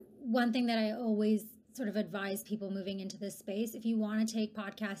one thing that I always sort of advise people moving into this space, if you want to take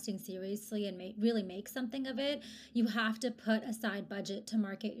podcasting seriously and really make something of it, you have to put aside budget to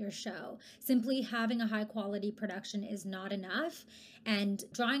market your show. Simply having a high quality production is not enough, and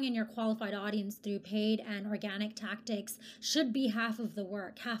drawing in your qualified audience through paid and organic tactics should be half of the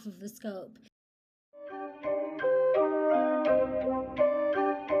work, half of the scope.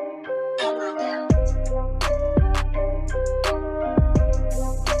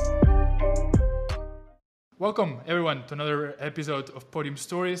 Welcome, everyone, to another episode of Podium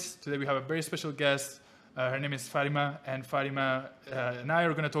Stories. Today we have a very special guest. Her name is Fatima, and Fatima and I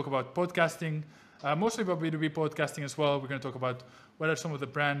are going to talk about podcasting, mostly about B2B podcasting as well. We're going to talk about what are some of the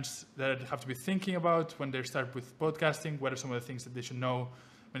brands that have to be thinking about when they start with podcasting, what are some of the things that they should know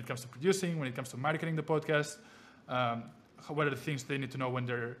when it comes to producing, when it comes to marketing the podcast, what are the things they need to know when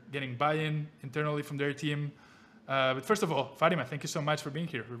they're getting buy-in internally from their team. But first of all, Fatima, thank you so much for being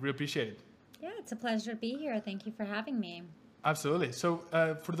here. We really appreciate it. Yeah, it's a pleasure to be here. Thank you for having me. Absolutely. So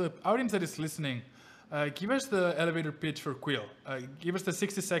for the audience that is listening, give us the elevator pitch for Quill. Give us the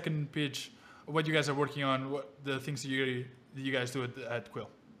 60-second pitch of what you guys are working on, what the things that you guys do at Quill.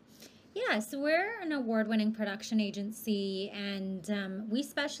 Yeah, so we're an award-winning production agency, and we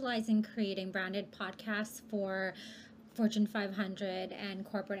specialize in creating branded podcasts for Fortune 500 and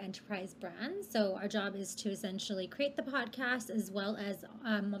corporate enterprise brands. So our job is to essentially create the podcast as well as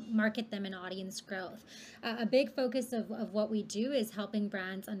market them in audience growth. A big focus of what we do is helping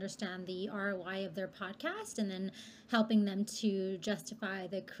brands understand the ROI of their podcast and then helping them to justify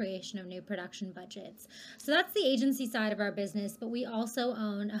the creation of new production budgets. So that's the agency side of our business, but we also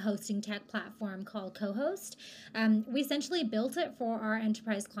own a hosting tech platform called Co-Host. We essentially built it for our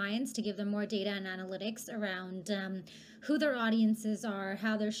enterprise clients to give them more data and analytics around who their audiences are,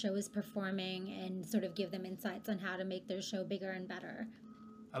 how their show is performing, and sort of give them insights on how to make their show bigger and better.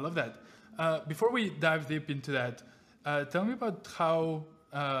 I love that. Before we dive deep into that, tell me about how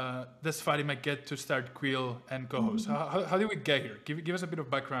does Fatima get to start Quill and Co-Host? Mm-hmm. How did we get here? Give us a bit of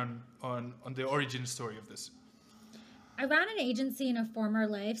background on the origin story of this. I ran an agency in a former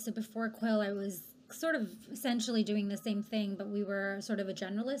life. So before Quill, I was sort of essentially doing the same thing, but we were sort of a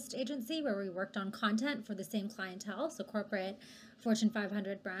generalist agency where we worked on content for the same clientele, so corporate Fortune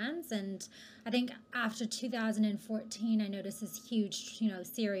 500 brands. And I think after 2014, I noticed this huge,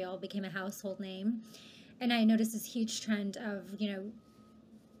 cereal became a household name. And I noticed this huge trend of,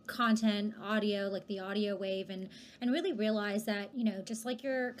 content, audio, like the audio wave, and really realized that, just like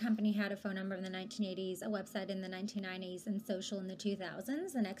your company had a phone number in the 1980s, a website in the 1990s, and social in the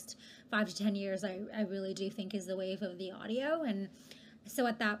 2000s, the next 5 to 10 years, I really do think is the wave of the audio. And so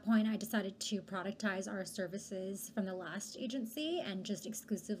at that point, I decided to productize our services from the last agency and just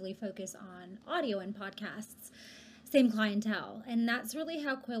exclusively focus on audio and podcasts. Same clientele, and that's really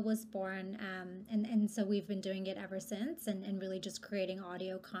how Quill was born, and so we've been doing it ever since, and really just creating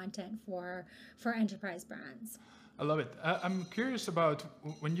audio content for enterprise brands. I love it. I'm curious about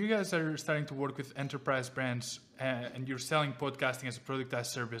when you guys are starting to work with enterprise brands and you're selling podcasting as a product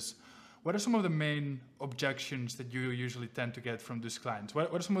as service. What are some of the main objections that you usually tend to get from these clients?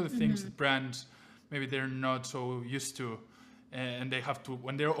 What are some of the things that brands maybe they're not so used to, and they have to,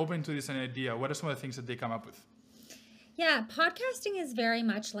 when they're open to this idea, what are some of the things that they come up with? Yeah, podcasting is very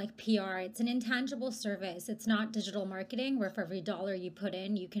much like PR. It's an intangible service. It's not digital marketing where for every dollar you put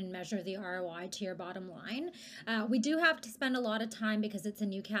in, you can measure the ROI to your bottom line. We do have to spend a lot of time because it's a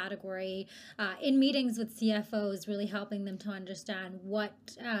new category in meetings with CFOs, really helping them to understand what,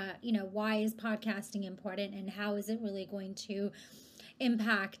 why is podcasting important and how is it really going to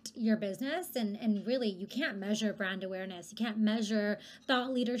impact your business. And really, you can't measure brand awareness. You can't measure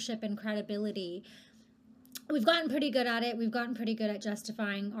thought leadership and credibility. We've gotten pretty good at it. We've gotten pretty good at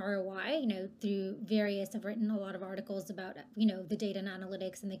justifying ROI, through various, I've written a lot of articles about, the data and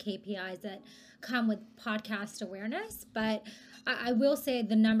analytics and the KPIs that come with podcast awareness. But I will say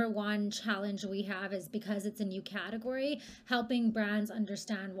the number one challenge we have is because it's a new category, helping brands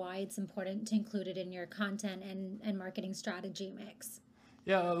understand why it's important to include it in your content and marketing strategy mix.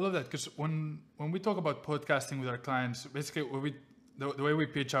 Yeah, I love that because when we talk about podcasting with our clients, basically the way we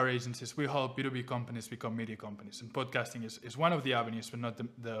pitch our agencies, we help B2B companies become media companies. And podcasting is one of the avenues, but not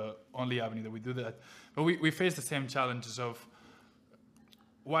the only avenue that we do that. But we face the same challenges of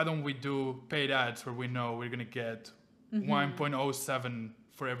why don't we do paid ads where we know we're going to get 1.07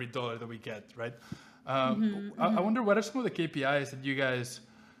 for every dollar that we get, right? I wonder what are some of the KPIs that you guys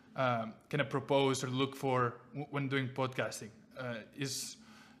kind of propose or look for when doing podcasting? Is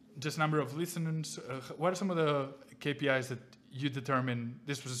just number of listeners? What are some of the KPIs that you determine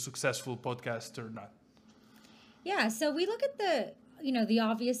this was a successful podcast or not? Yeah, so we look at the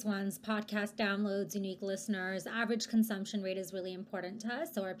obvious ones: podcast downloads, unique listeners, average consumption rate is really important to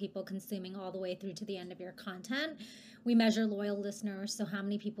us. So are people consuming all the way through to the end of your content? We measure loyal listeners, so how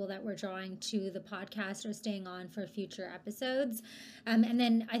many people that we're drawing to the podcast are staying on for future episodes. And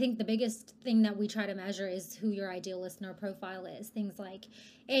then I think the biggest thing that we try to measure is who your ideal listener profile is. Things like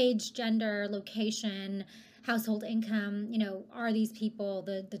age, gender, location, household income. Are these people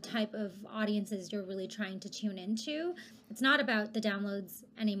the type of audiences you're really trying to tune into? It's not about the downloads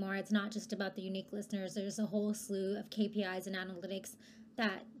anymore. It's not just about the unique listeners. There's a whole slew of KPIs and analytics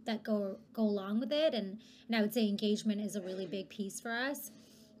that go along with it, and I would say engagement is a really big piece for us.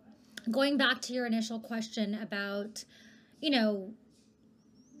 Going back to your initial question about,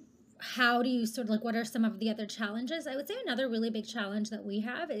 how do you sort of what are some of the other challenges? I would say another really big challenge that we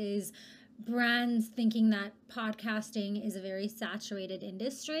have is brands thinking that podcasting is a very saturated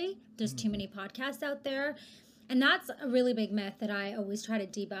industry. There's too many podcasts out there. And that's a really big myth that I always try to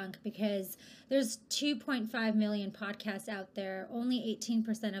debunk, because there's 2.5 million podcasts out there. Only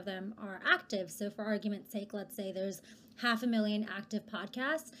 18% of them are active. So for argument's sake, let's say there's 500,000 active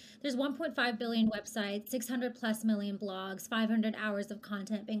podcasts. There's 1.5 billion websites, 600 plus million blogs, 500 hours of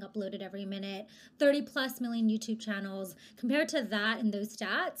content being uploaded every minute, 30 plus million YouTube channels. Compared to that and those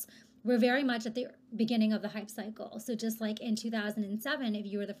stats, we're very much at the beginning of the hype cycle. So just like in 2007, if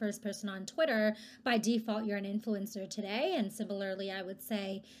you were the first person on Twitter, by default, you're an influencer today. And similarly, I would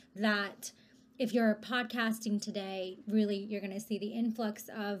say that if you're podcasting today, really, you're going to see the influx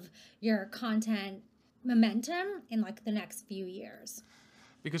of your content momentum in like the next few years.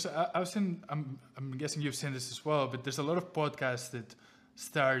 Because I'm guessing you've seen this as well, but there's a lot of podcasts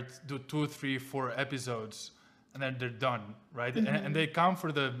that do 2, 3, 4 episodes and then they're done, right? Mm-hmm. And they count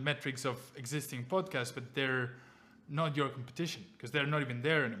for the metrics of existing podcasts, but they're not your competition because they're not even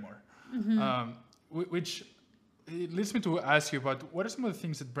there anymore. Mm-hmm. Which leads me to ask you about what are some of the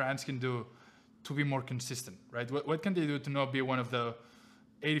things that brands can do to be more consistent, right? What can they do to not be one of the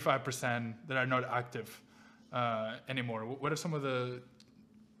 85% that are not active anymore? What are some of the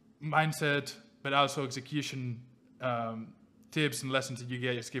mindset, but also execution tips and lessons that you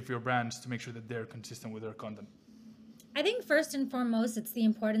guys give your brands to make sure that they're consistent with their content? I think first and foremost, it's the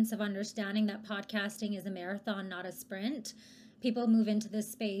importance of understanding that podcasting is a marathon, not a sprint. People move into this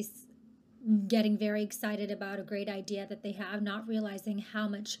space getting very excited about a great idea that they have, not realizing how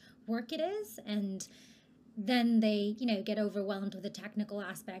much work it is. And then they, get overwhelmed with the technical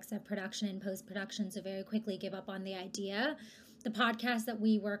aspects of production and post-production, so very quickly give up on the idea. The podcasts that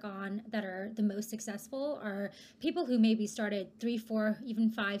we work on that are the most successful are people who maybe started 3, 4,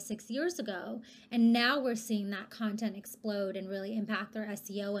 even 5, 6 years ago. And now we're seeing that content explode and really impact their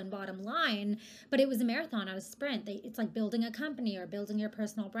SEO and bottom line. But it was a marathon, not a sprint. It's like building a company or building your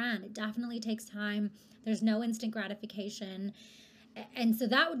personal brand. It definitely takes time. There's no instant gratification. And so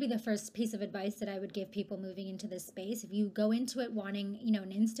that would be the first piece of advice that I would give people moving into this space. If you go into it wanting,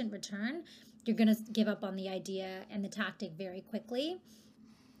 an instant return, you're going to give up on the idea and the tactic very quickly.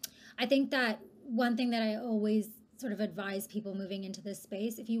 I think that one thing that I always sort of advise people moving into this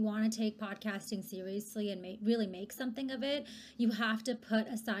space, if you want to take podcasting seriously and really make something of it, you have to put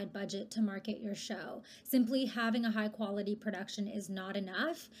aside budget to market your show. Simply having a high quality production is not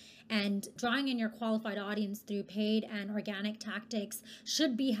enough, and drawing in your qualified audience through paid and organic tactics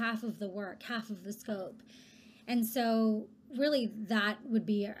should be half of the work, half of the scope. And so really that would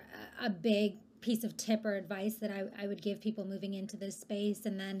be a big piece of tip or advice that I would give people moving into this space.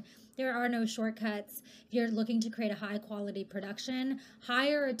 And then there are no shortcuts. If you're looking to create a high quality production,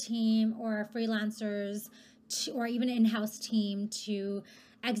 hire a team or freelancers or even an in-house team to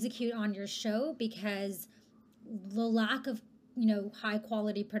execute on your show, because the lack of high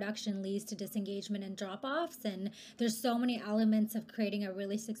quality production leads to disengagement and drop-offs. And there's so many elements of creating a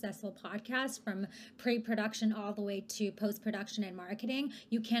really successful podcast, from pre-production all the way to post-production and marketing.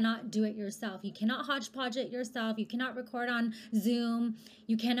 You cannot do it yourself. You cannot hodgepodge it yourself. You cannot record on Zoom.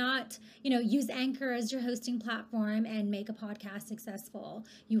 You cannot, use Anchor as your hosting platform and make a podcast successful.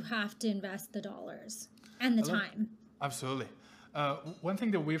 You have to invest the dollars and the time. Absolutely. One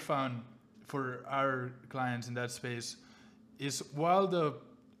thing that we found for our clients in that space is, while the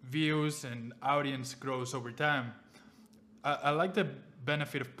views and audience grows over time, I like the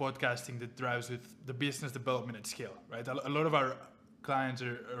benefit of podcasting that drives with the business development at scale, right? A lot of our clients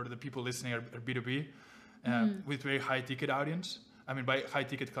or the people listening are B2B with very high ticket audience. I mean, by high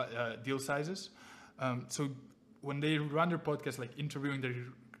ticket deal sizes. So when they run their podcast, like interviewing their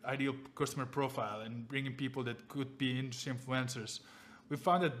ideal customer profile and bringing people that could be industry influencers, we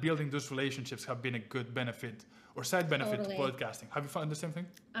found that building those relationships have been a good benefit or side benefit Totally. to podcasting. Have you found the same thing?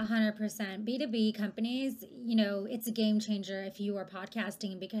 100%. B2B companies, it's a game changer if you are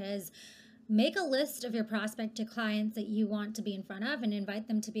podcasting, because make a list of your prospective clients that you want to be in front of and invite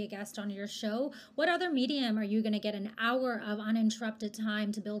them to be a guest on your show. What other medium are you going to get an hour of uninterrupted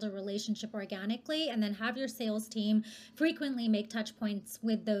time to build a relationship organically, and then have your sales team frequently make touch points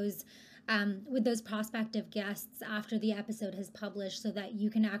with those prospective guests after the episode has published, so that you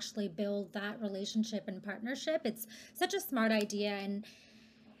can actually build that relationship and partnership. It's such a smart idea.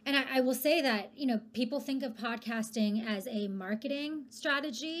 And I will say that, people think of podcasting as a marketing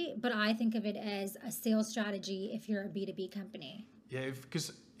strategy, but I think of it as a sales strategy if you're a B2B company. Yeah,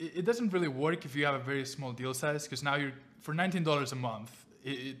 because it doesn't really work if you have a very small deal size, because now you're for $19 a month,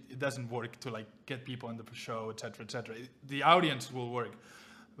 it doesn't work to like get people on the show, et cetera, et cetera. The audience will work.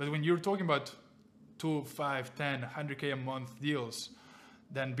 But when you're talking about 2, 5, 10, 100K a month deals,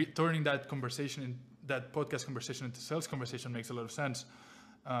 then turning that conversation, that podcast conversation into sales conversation makes a lot of sense.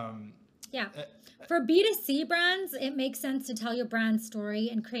 Yeah. For B2C brands, it makes sense to tell your brand story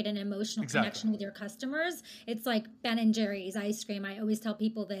and create an emotional connection with your customers. It's like Ben & Jerry's ice cream. I always tell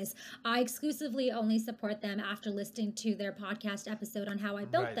people this. I exclusively only support them after listening to their podcast episode on how I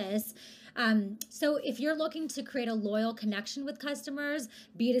built this. So if you're looking to create a loyal connection with customers,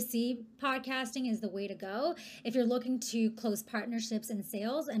 B2C podcasting is the way to go. If you're looking to close partnerships in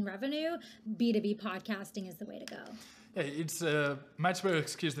sales and revenue, B2B podcasting is the way to go. Yeah, it's a much better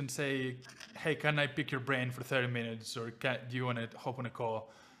excuse than say, hey, can I pick your brain for 30 minutes? Or do you want to hop on a call?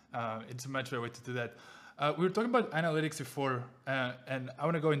 It's a much better way to do that. We were talking about analytics before, and I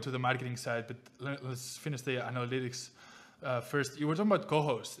want to go into the marketing side, but let's finish the analytics first. You were talking about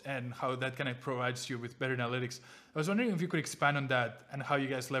co-host and how that kind of provides you with better analytics. I was wondering if you could expand on that and how you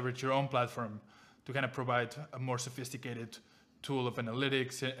guys leverage your own platform to kind of provide a more sophisticated tool of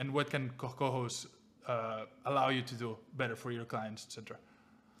analytics, and what can co-hosts allow you to do better for your clients, etc.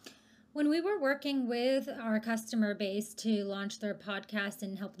 When we were working with our customer base to launch their podcast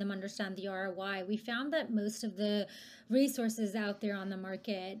and help them understand the ROI, we found that most of the resources out there on the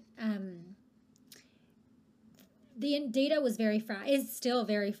market, the data was is still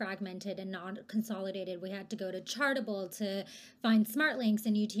very fragmented and not consolidated. We had to go to Chartable to find smart links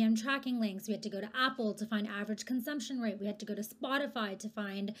and UTM tracking links. We had to go to Apple to find average consumption rate. We had to go to Spotify to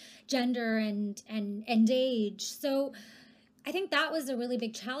find gender and age. So I think that was a really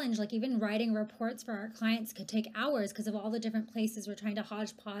big challenge. Like, even writing reports for our clients could take hours because of all the different places we're trying to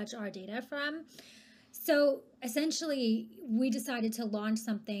hodgepodge our data from. So essentially, we decided to launch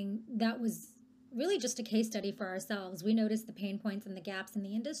something that was really just a case study for ourselves. We noticed the pain points and the gaps in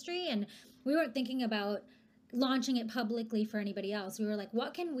the industry, and we weren't thinking about launching it publicly for anybody else. We were like,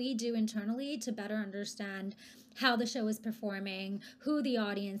 what can we do internally to better understand how the show is performing, who the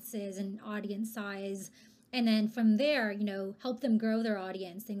audience is and audience size, and then from there, help them grow their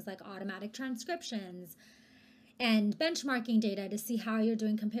audience, things like automatic transcriptions and benchmarking data to see how you're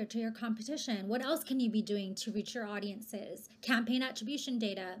doing compared to your competition. What else can you be doing to reach your audiences? Campaign attribution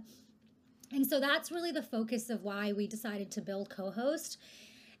data. And so that's really the focus of why we decided to build Co-Host.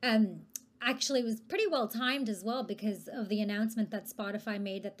 Actually, it was pretty well timed as well because of the announcement that Spotify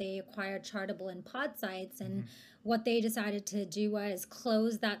made that they acquired Chartable and Podsights. And what they decided to do was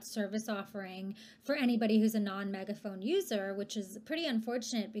close that service offering for anybody who's a non-Megaphone user, which is pretty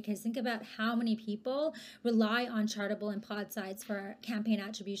unfortunate because think about how many people rely on Chartable and Podsights for campaign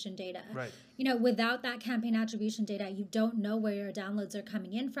attribution data. Right. Without that campaign attribution data, you don't know where your downloads are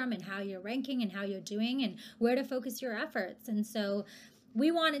coming in from and how you're ranking and how you're doing and where to focus your efforts. And so we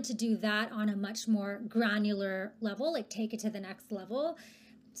wanted to do that on a much more granular level, like take it to the next level.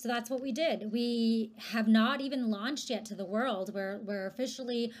 So that's what we did. We have not even launched yet to the world. We're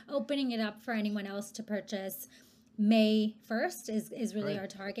officially opening it up for anyone else to purchase. May 1st is really our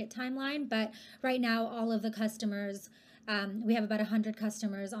target timeline. But right now, all of the customers, we have about 100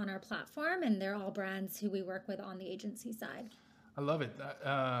 customers on our platform, and they're all brands who we work with on the agency side. I love it.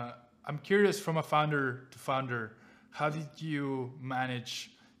 I'm curious, from a founder to founder, how did you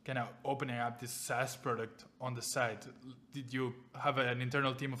manage kind of opening up this SaaS product on the side? Did you have an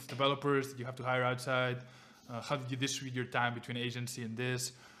internal team of developers? Did you have to hire outside? How did you distribute your time between agency and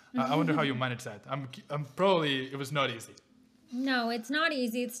this? I wonder how you manage that. I'm probably, it was not easy. No, it's not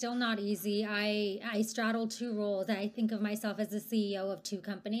easy. It's still not easy. I straddle two roles. I think of myself as the CEO of two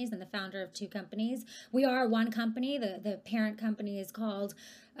companies and the founder of two companies. We are one company. The parent company is called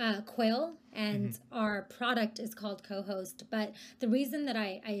Quill, and our product is called Co-Host. But the reason that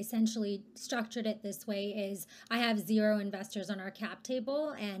I essentially structured it this way is I have 0 investors on our cap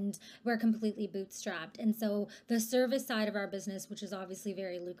table, and we're completely bootstrapped. And so the service side of our business, which is obviously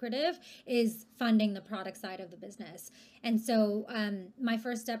very lucrative, is funding the product side of the business. And so my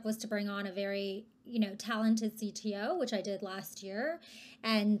first step was to bring on a very talented CTO, which I did last year.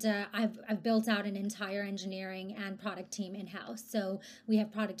 And I've built out an entire engineering and product team in-house. So we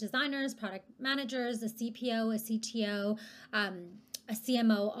have product designers, product managers, a CPO, a CTO, a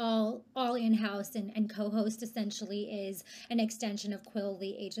CMO, all in-house, and Co-Host essentially is an extension of Quill,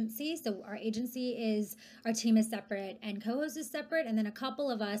 the agency. So our team is separate and Co-Host is separate. And then a couple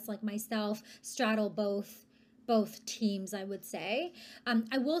of us, like myself, straddle both teams, I would say.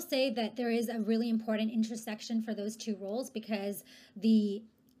 I will say that there is a really important intersection for those 2 roles, because the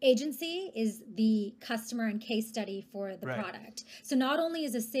agency is the customer and case study for the product. So not only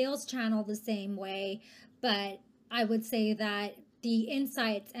is a sales channel the same way, but I would say that the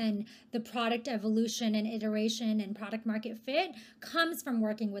insights and the product evolution and iteration and product market fit comes from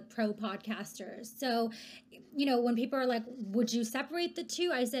working with pro podcasters. So, when people are like, would you separate the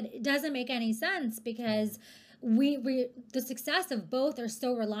 2? I said, it doesn't make any sense, because the success of both are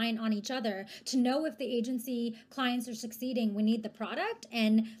so reliant on each other. To know if the agency clients are succeeding, we need the product,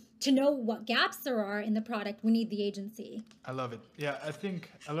 and to know what gaps there are in the product, we need the agency. I love it. Yeah, I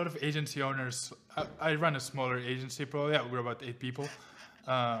think a lot of agency owners, I run a smaller agency, probably. Yeah, we're about 8 people.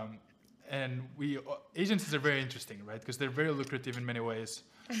 And agencies are very interesting, right? Because they're very lucrative in many ways.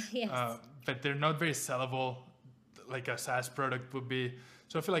 Yes. But they're not very sellable like a SaaS product would be.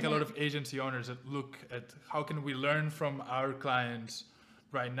 So I feel like a lot of agency owners that look at how can we learn from our clients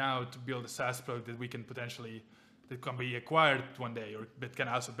right now to build a SaaS product that we can potentially, that can be acquired one day, or that can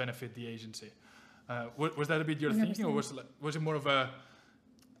also benefit the agency. Was that a bit your 100%. Thinking, or was it more of a,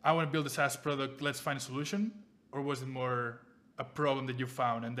 I want to build a SaaS product, let's find a solution? Or was it more a problem that you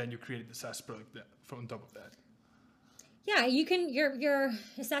found and then you created the SaaS product from top of that? Yeah, you can, your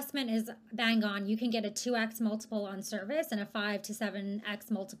assessment is bang on. You can get a 2x multiple on service and a 5 to 7x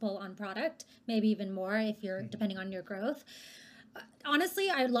multiple on product, maybe even more if you're depending on your growth.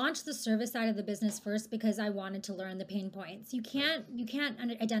 Honestly, I launched the service side of the business first because I wanted to learn the pain points. You can't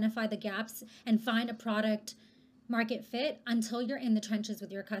identify the gaps and find a product market fit until you're in the trenches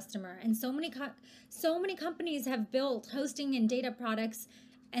with your customer. And so many companies have built hosting and data products,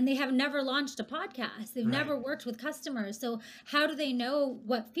 and they have never launched a podcast. They've never worked with customers. So how do they know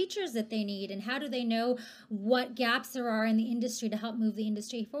what features that they need? And how do they know what gaps there are in the industry to help move the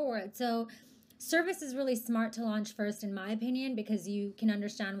industry forward? So service is really smart to launch first, in my opinion, because you can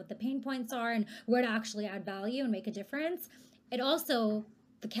understand what the pain points are and where to actually add value and make a difference. It also,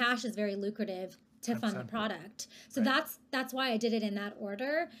 the cash is very lucrative to fund the product. So that's why I did it in that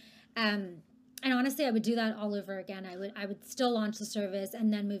order. And honestly, I would do that all over again. I would still launch the service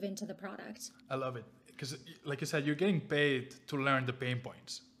and then move into the product. I love it. Because like you said, you're getting paid to learn the pain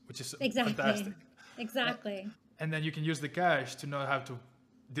points, which is fantastic. Exactly. And then you can use the cash to know how to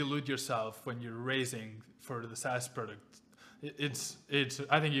dilute yourself when you're raising for the SaaS product.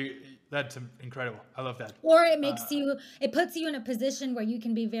 I think that's incredible. I love that. Or it makes it puts you in a position where you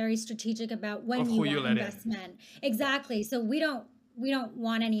can be very strategic about when you want investment. Exactly. So we don't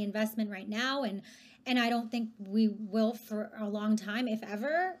want any investment right now, and I don't think we will for a long time, if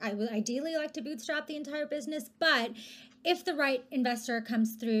ever. I would ideally like to bootstrap the entire business, but if the right investor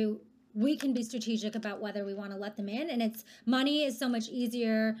comes through, we can be strategic about whether we want to let them in. And money is so much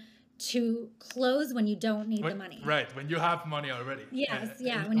easier to close when you don't need the money. Right, when you have money already. Yes,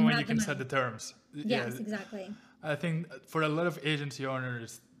 when you can set the terms. Yes, exactly. I think for a lot of agency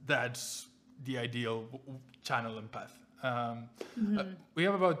owners, that's the ideal channel and path. We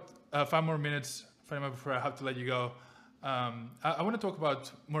have about 5 more minutes, Fatima, before I have to let you go. I want to talk about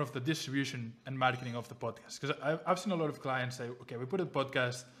more of the distribution and marketing of the podcast, because I've seen a lot of clients say, okay, we put a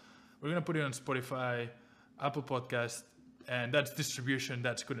podcast, we're going to put it on Spotify, Apple Podcast, and that's distribution,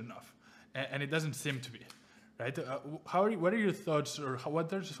 that's good enough. And it doesn't seem to be, right? What are your thoughts, or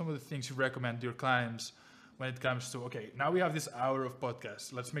what are some of the things you recommend to your clients when it comes to, okay, now we have this hour of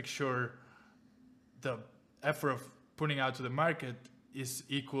podcast, let's make sure the effort of putting out to the market is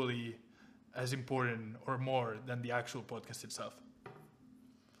equally as important or more than the actual podcast itself?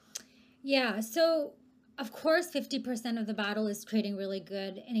 Yeah, so of course 50% of the battle is creating really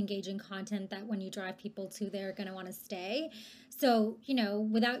good and engaging content that when you drive people to, they're going to want to stay. So,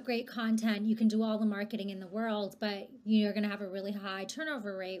 without great content, you can do all the marketing in the world, but you're going to have a really high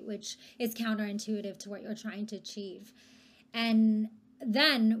turnover rate, which is counterintuitive to what you're trying to achieve. And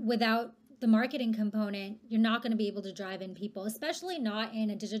then without the marketing component, you're not going to be able to drive in people, especially not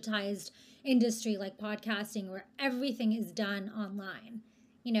in a digitized industry like podcasting where everything is done online.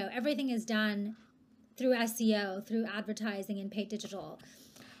 Everything is done through SEO, through advertising and paid digital.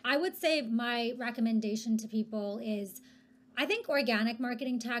 I would say my recommendation to people is, I think organic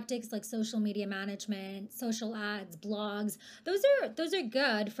marketing tactics like social media management, social ads, blogs, those are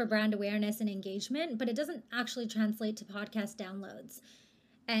good for brand awareness and engagement, but it doesn't actually translate to podcast downloads.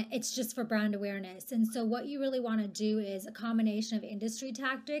 And it's just for brand awareness. And so what you really want to do is a combination of industry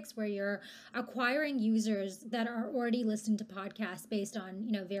tactics where you're acquiring users that are already listening to podcasts based on,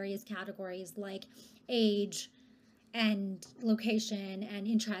 various categories like age and location and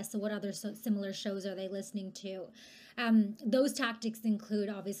interest. So what other similar shows are they listening to? Those tactics include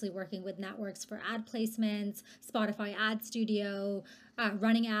obviously working with networks for ad placements, Spotify Ad Studio,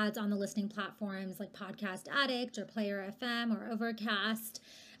 running ads on the listening platforms like Podcast Addict or Player FM or Overcast,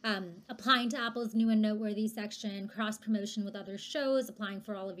 applying to Apple's new and noteworthy section, cross promotion with other shows, applying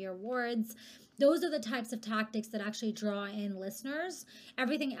for all of your awards. Those are the types of tactics that actually draw in listeners.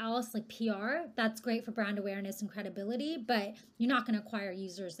 Everything else, like PR, that's great for brand awareness and credibility, but you're not going to acquire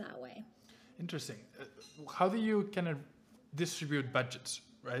users that way. Interesting. How do you kind of distribute budgets,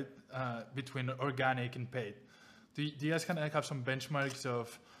 right, between organic and paid? Do you guys kind of have some benchmarks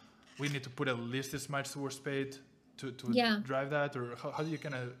of we need to put at least this much towards paid to drive that, or how do you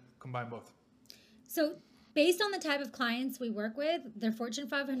kind of combine both? So based on the type of clients we work with, they're Fortune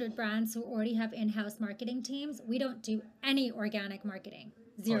 500 brands who already have in-house marketing teams. We don't do any organic marketing.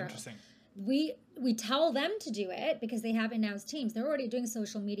 Zero. Oh, interesting. We tell them to do it because they have in-house teams. They're already doing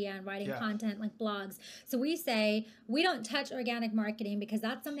social media and writing content like blogs. So we say we don't touch organic marketing because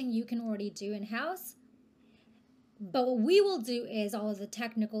that's something you can already do in-house. But what we will do is all of the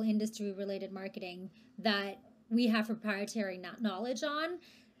technical industry-related marketing that we have proprietary knowledge on,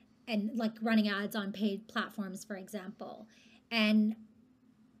 and like running ads on paid platforms, for example. And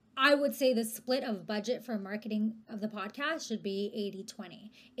I would say the split of budget for marketing of the podcast should be 80-20.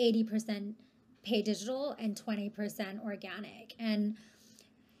 80% paid digital and 20% organic. And,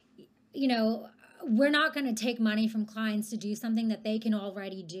 we're not going to take money from clients to do something that they can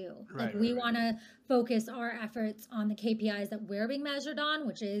already do. We want to focus our efforts on the KPIs that we're being measured on,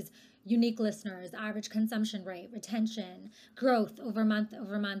 which is unique listeners, average consumption rate, retention, growth over month,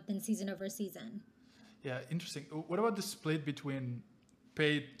 and season over season. Yeah, interesting. What about the split between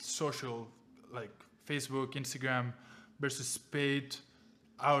paid social, like Facebook, Instagram, versus paid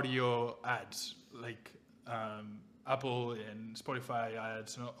audio ads, like Apple and Spotify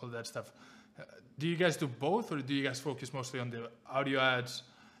ads and all that stuff? Do you guys do both, or do you guys focus mostly on the audio ads?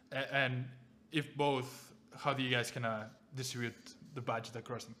 And if both, how do you guys kind of distribute the budget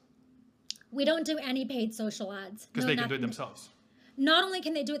across them? We don't do any paid social ads. Because they can do it themselves. Not only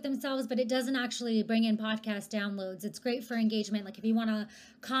can they do it themselves, but it doesn't actually bring in podcast downloads. It's great for engagement. Like if you want to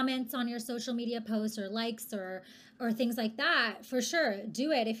comment on your social media posts or likes or things like that, for sure,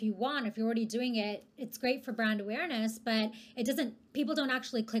 do it if you want. If you're already doing it, it's great for brand awareness, but people don't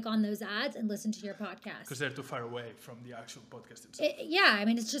actually click on those ads and listen to your podcast. Because they're too far away from the actual podcast itself.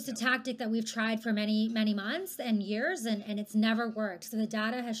 It's just a tactic that we've tried for many, many months and years, and it's never worked. So the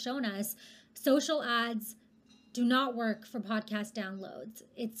data has shown us social ads do not work for podcast downloads.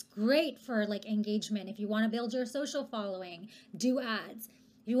 It's great for like engagement. If you want to build your social following, do ads.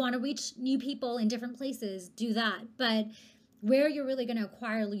 If you want to reach new people in different places, do that. But where you're really going to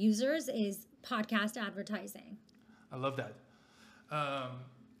acquire users is podcast advertising. I love that.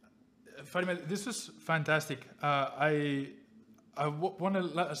 Fatima, this was fantastic. I want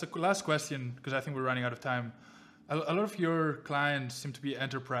to, as a last question, because I think we're running out of time, a lot of your clients seem to be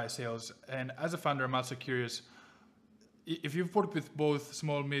enterprise sales. And as a founder, I'm also curious, if you've worked with both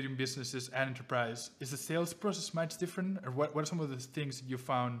small, medium businesses and enterprise, is the sales process much different? Or what are some of the things you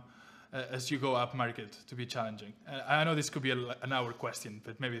found as you go up market to be challenging? I know this could be an hour question,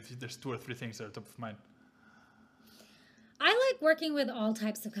 but maybe if there's 2 or 3 things that are top of mind. I like working with all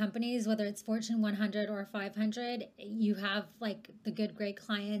types of companies, whether it's Fortune 100 or 500. You have like the good, great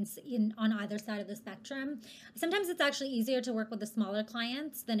clients on either side of the spectrum. Sometimes it's actually easier to work with the smaller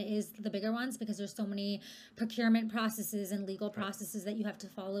clients than it is the bigger ones because there's so many procurement processes and legal processes that you have to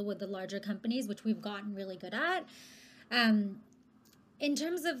follow with the larger companies, which we've gotten really good at. In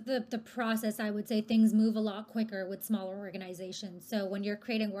terms of the process, I would say things move a lot quicker with smaller organizations. So when you're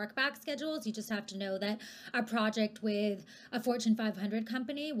creating work back schedules, you just have to know that a project with a Fortune 500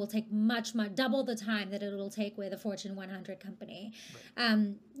 company will take much double the time that it'll take with a Fortune 100 company.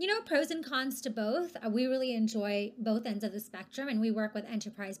 Right. Pros and cons to both. We really enjoy both ends of the spectrum, and we work with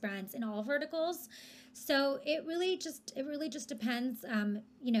enterprise brands in all verticals. So it really just depends.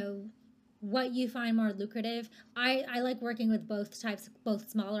 what you find more lucrative. I like working with both types, both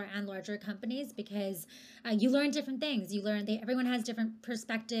smaller and larger companies, because you learn different things. Everyone has different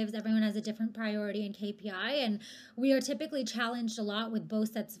perspectives. Everyone has a different priority and KPI. And we are typically challenged a lot with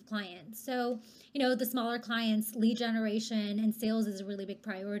both sets of clients. So, the smaller clients, lead generation and sales is a really big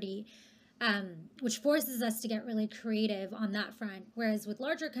priority. Which forces us to get really creative on that front. Whereas with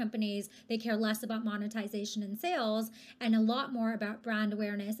larger companies, they care less about monetization and sales and a lot more about brand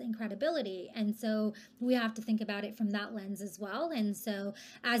awareness and credibility. And so we have to think about it from that lens as well. And so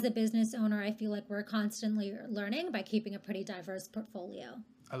as a business owner, I feel like we're constantly learning by keeping a pretty diverse portfolio.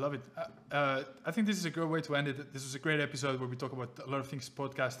 I love it. I think this is a good way to end it. This was a great episode where we talk about a lot of things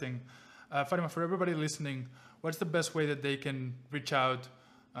podcasting. Fatima, for everybody listening, what's the best way that they can reach out,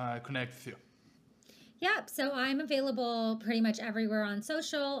 connect with you? Yeah, so I'm available pretty much everywhere on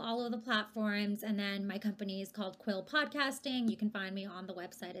social, all of the platforms, and then my company is called Quill Podcasting. You can find me on the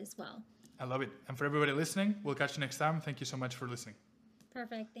website as well. I love it. And for everybody listening, we'll catch you next time. Thank you so much for listening.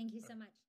 Perfect. Thank you so much.